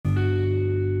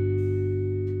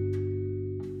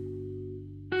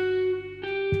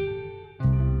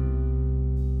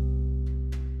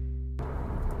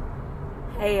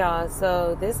Hey y'all,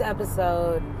 so this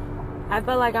episode, I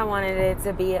felt like I wanted it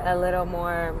to be a little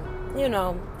more,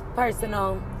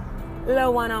 personal, a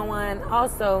little one-on-one.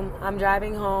 Also, I'm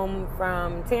driving home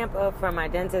from Tampa from my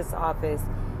dentist's office,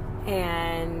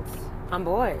 and I'm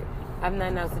bored. I have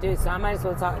nothing else to do, so I might as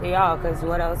well talk to y'all, because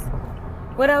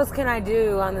what else can I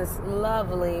do on this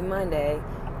lovely Monday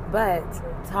but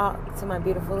talk to my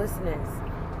beautiful listeners?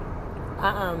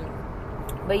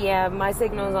 But yeah, my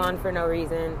signal's on for no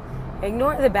reason.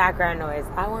 Ignore the background noise.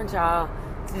 I want y'all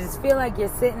to just feel like you're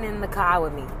sitting in the car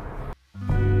with me.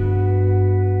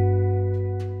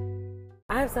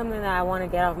 I have something that I want to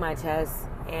get off my chest,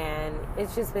 and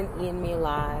it's just been eating me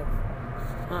alive.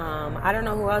 I don't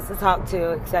know who else to talk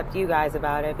to except you guys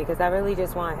about it, because I really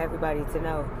just want everybody to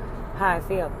know how I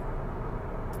feel.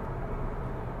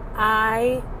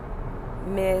 I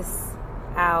miss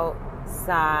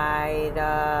outside.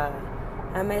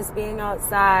 I miss being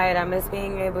outside. I miss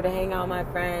being able to hang out with my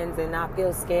friends and not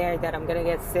feel scared that I'm going to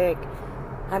get sick.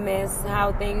 I miss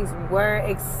how things were,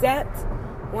 except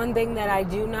one thing that I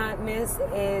do not miss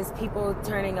is people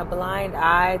turning a blind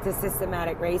eye to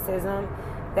systematic racism.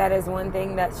 That is one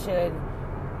thing that should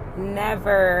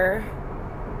never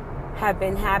have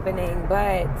been happening.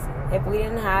 But if we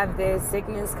didn't have this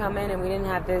sickness coming and we didn't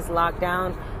have this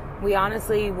lockdown, we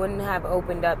honestly wouldn't have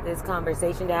opened up this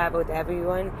conversation to have with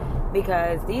everyone,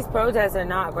 because these protests are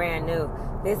not brand new.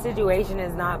 This situation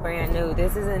is not brand new.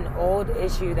 This is an old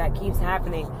issue that keeps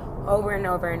happening over and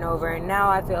over and over. And now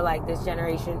I feel like this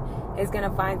generation is going to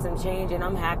find some change, and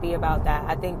I'm happy about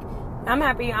that.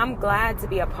 I'm glad to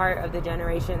be a part of the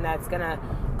generation that's going to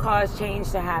cause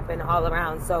change to happen all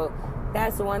around. So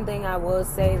that's one thing I will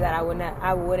say that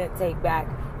I wouldn't take back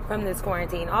from this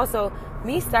quarantine. Also,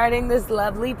 me starting this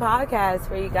lovely podcast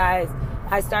for you guys,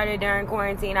 I started during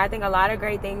quarantine. I think a lot of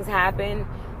great things happen,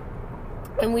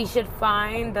 and we should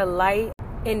find the light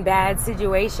in bad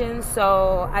situations.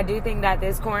 So I do think that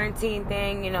this quarantine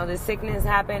thing, the sickness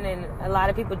happened, and a lot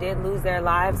of people did lose their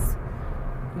lives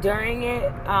during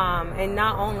it, and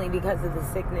not only because of the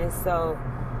sickness. So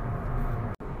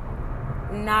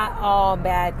not all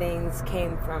bad things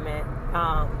came from it,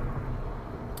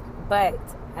 but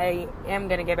I am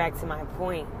going to get back to my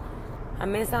point. I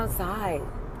miss outside.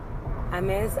 I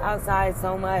miss outside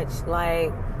so much.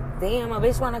 Like, damn, a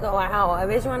bitch want to go out. A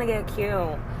bitch want to get cute.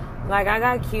 Like, I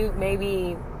got cute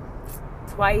maybe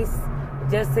twice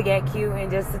just to get cute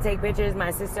and just to take pictures.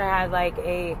 My sister had like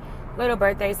a little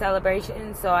birthday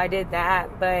celebration, so I did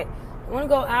that. But I want to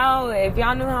go out. If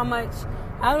y'all knew how much,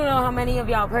 I don't know how many of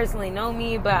y'all personally know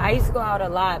me, but I used to go out a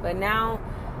lot. But now,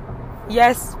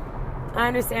 yes, I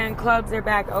understand clubs are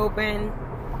back open.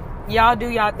 Y'all do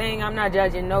y'all thing. I'm not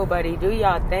judging nobody. Do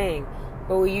y'all thing.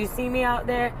 But will you see me out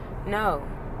there? No,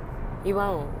 you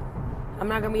won't. I'm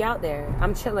not going to be out there.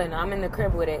 I'm chilling. I'm in the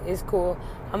crib with it. It's cool.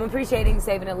 I'm appreciating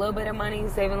saving a little bit of money,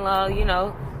 saving a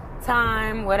little,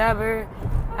 time, whatever.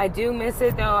 I do miss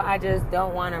it, though. I just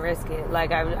don't want to risk it.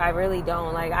 Like, I really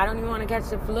don't. Like, I don't even want to catch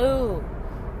the flu.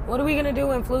 What are we going to do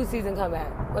when flu season come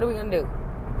back? What are we going to do?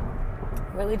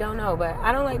 Really don't know, but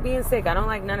I don't like being sick. I don't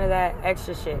like none of that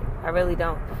extra shit. I really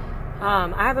don't.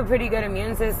 I have a pretty good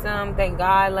immune system, thank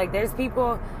God. Like, there's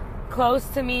people close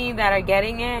to me that are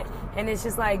getting it, and it's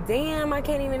just like, damn, I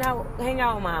can't even hang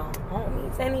out with my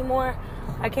homies anymore.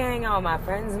 I can't hang out with my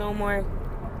friends no more,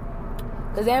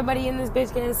 because everybody in this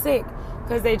bitch getting sick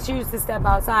because they choose to step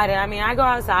outside. And I mean, I go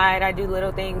outside, I do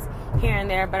little things here and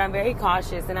there, but I'm very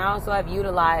cautious, and I also have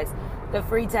utilized the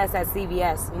free test at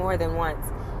CVS more than once.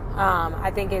 I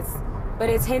think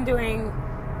it's hindering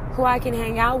who I can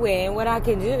hang out with and what I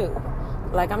can do.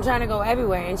 Like, I'm trying to go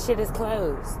everywhere and shit is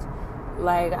closed.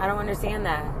 Like, I don't understand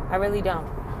that. I really don't.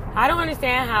 I don't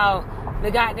understand how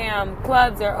the goddamn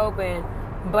clubs are open,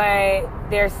 but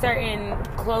there's certain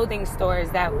clothing stores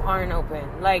that aren't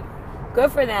open. Like,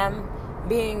 good for them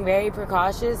being very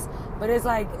precautious, but it's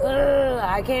like,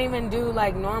 I can't even do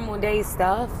like normal day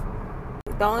stuff.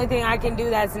 The only thing I can do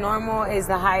that's normal is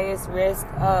the highest risk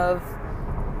of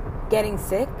getting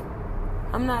sick.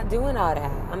 I'm not doing all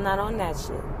that. I'm not on that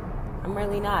shit. I'm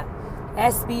really not.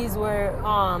 SBs were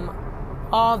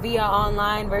all via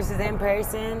online versus in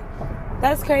person.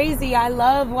 That's crazy. I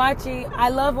love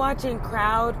watching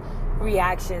crowd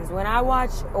reactions. When I watch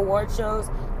award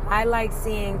shows, I like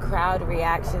seeing crowd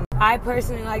reactions. I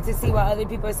personally like to see what other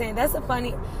people are saying.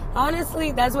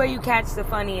 Honestly, that's where you catch the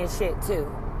funniest shit too.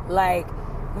 Like,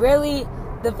 really,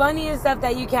 the funniest stuff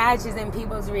that you catch is in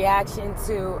people's reaction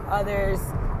to others'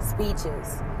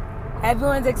 speeches.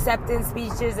 Everyone's acceptance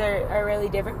speeches are really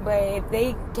different, but if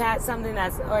they catch something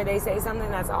they say something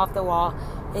that's off the wall,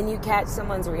 and you catch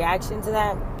someone's reaction to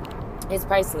that, it's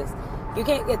priceless. You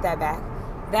can't get that back.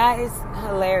 That is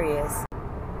hilarious.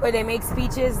 Or they make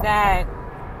speeches that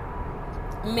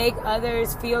make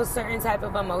others feel certain type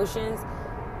of emotions.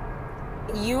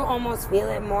 You almost feel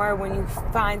it more when you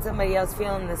find somebody else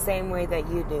feeling the same way that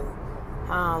you do.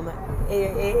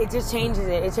 It just changes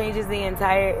it. It changes the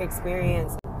entire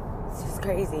experience. It's just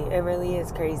crazy. It really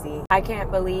is crazy. I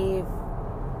can't believe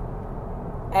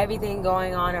everything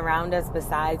going on around us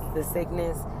besides the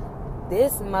sickness.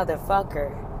 This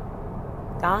motherfucker,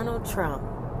 Donald Trump,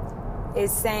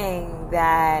 is saying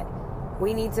that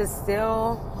we need to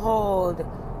still hold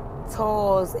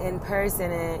tolls in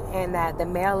person and that the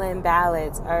mail-in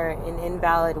ballots are an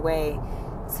invalid way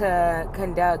to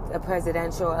conduct a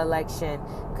presidential election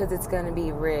because it's going to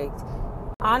be rigged.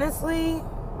 Honestly,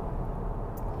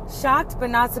 shocked but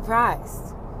not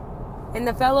surprised. In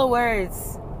the fellow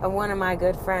words of one of my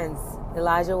good friends,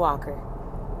 Elijah Walker,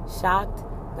 shocked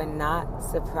but not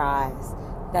surprised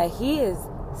that he is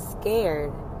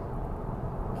scared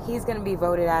he's going to be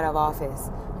voted out of office.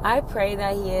 I pray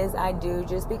that he is. I do,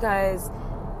 just because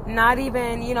not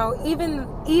even,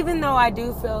 even though I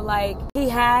do feel like he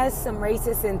has some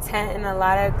racist intent in a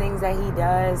lot of things that he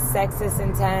does, sexist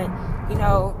intent,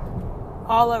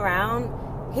 all around,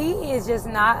 he is just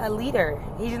not a leader.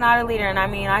 He's not a leader. And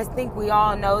I think we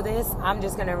all know this. I'm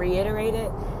just going to reiterate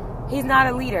it. He's not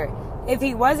a leader. If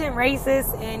he wasn't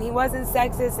racist and he wasn't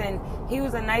sexist and he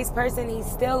was a nice person, he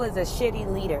still is a shitty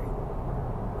leader.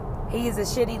 He is a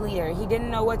shitty leader. He didn't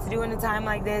know what to do in a time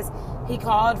like this. He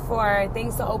called for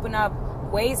things to open up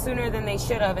way sooner than they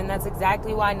should have, and that's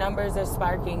exactly why numbers are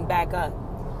sparking back up.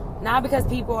 Not because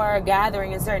people are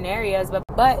gathering in certain areas, but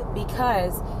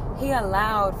because he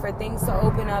allowed for things to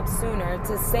open up sooner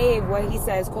to save what he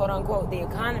says, quote unquote, the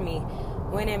economy.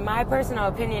 When in my personal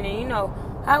opinion, and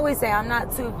I always say I'm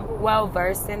not too well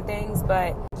versed in things,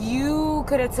 but you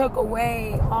could have took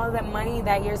away all the money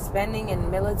that you're spending in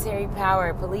military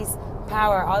power, police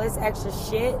power, all this extra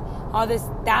shit, all this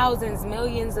thousands,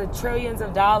 millions of trillions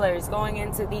of dollars going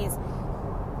into these,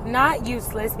 not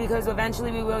useless, because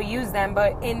eventually we will use them,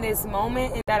 but in this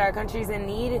moment that our country's in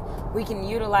need, we can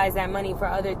utilize that money for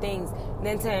other things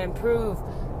than to improve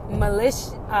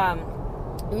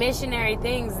missionary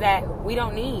things that we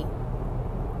don't need.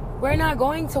 We're not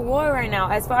going to war right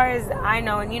now, as far as I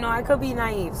know. And, I could be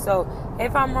naive. So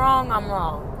if I'm wrong, I'm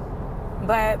wrong.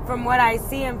 But from what I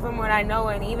see and from what I know,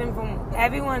 and even from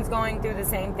everyone's going through the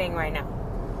same thing right now.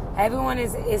 Everyone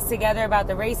is together about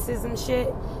the racism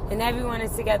shit. And everyone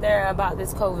is together about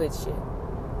this COVID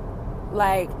shit.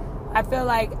 Like, I feel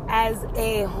like as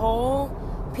a whole,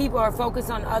 people are focused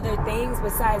on other things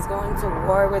besides going to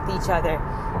war with each other.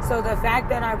 So the fact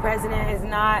that our president is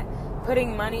not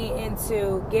putting money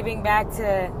into giving back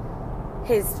to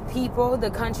his people,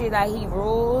 the country that he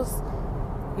rules,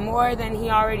 more than he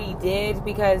already did,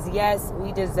 because yes,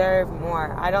 we deserve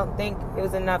more. I don't think it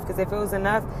was enough, because if it was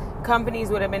enough, companies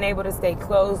would have been able to stay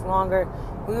closed longer.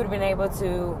 We would have been able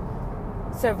to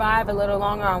survive a little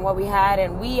longer on what we had,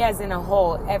 and we as in a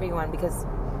whole, everyone, because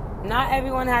not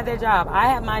everyone had their job. I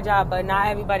had my job, but not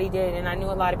everybody did, and I knew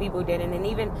a lot of people who didn't, and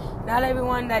even not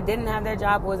everyone that didn't have their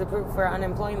job was approved for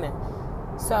unemployment.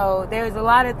 So there was a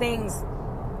lot of things,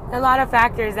 a lot of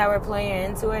factors that were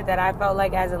playing into it that I felt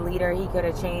like as a leader he could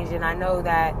have changed. And I know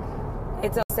that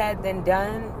it's said than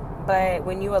done, but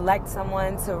when you elect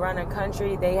someone to run a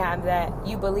country, they have that,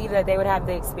 you believe that they would have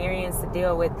the experience to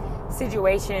deal with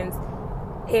situations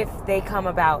if they come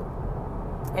about.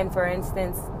 And for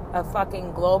instance, a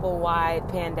fucking global wide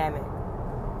pandemic.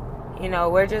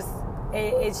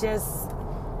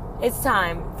 It's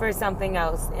time for something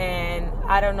else. And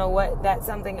I don't know what that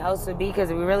something else would be, because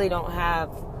we really don't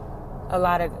have a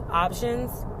lot of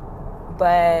options.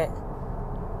 But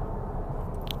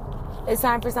it's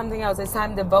time for something else. It's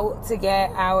time to vote to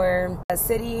get our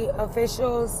city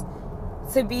officials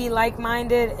to be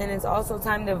like-minded, and it's also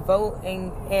time to vote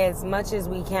in as much as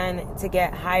we can to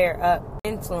get higher up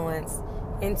influence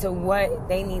into what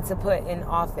they need to put in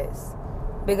office.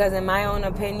 Because in my own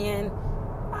opinion,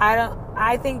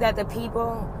 I think that the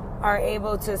people are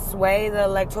able to sway the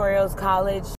Electoral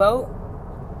College vote,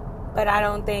 but I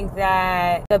don't think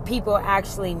that the people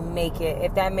actually make it,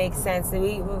 if that makes sense.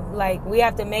 We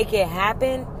have to make it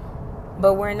happen,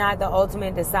 but we're not the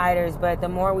ultimate deciders. But the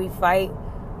more we fight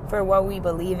for what we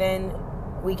believe in,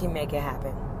 we can make it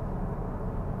happen.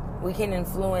 We can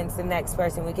influence the next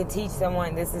person. We can teach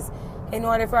someone this is, in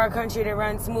order for our country to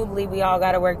run smoothly, we all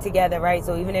got to work together, right?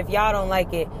 So even if y'all don't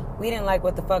like it, we didn't like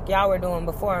what the fuck y'all were doing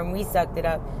before, and we sucked it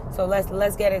up. So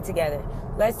let's get it together.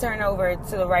 Let's turn over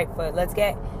to the right foot. Let's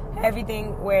get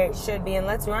everything where it should be, and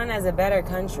let's run as a better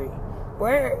country.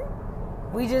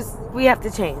 we have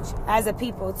to change as a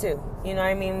people too. You know what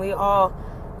I mean? We all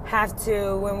have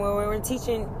to, when we're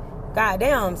teaching,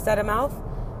 goddamn, shut a mouth.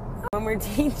 When we're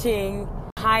teaching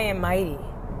high and mighty,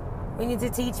 we need to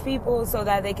teach people so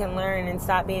that they can learn and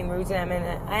stop being rude to them.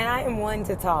 And I am one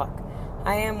to talk.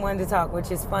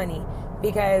 Which is funny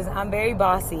because I'm very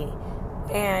bossy.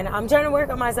 And I'm trying to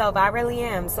work on myself. I really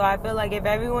am. So I feel like if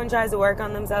everyone tries to work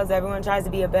on themselves, everyone tries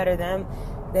to be a better them,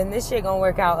 then this shit gonna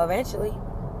work out eventually.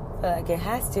 I feel like it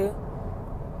has to.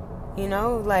 You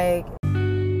know, like...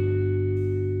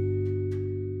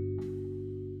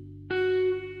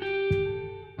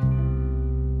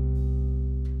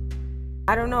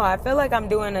 I don't know. I feel like I'm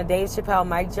doing a Dave Chappelle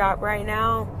mic drop right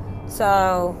now.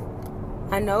 So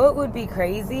I know it would be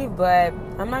crazy, but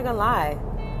I'm not gonna lie.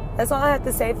 That's all I have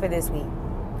to say for this week.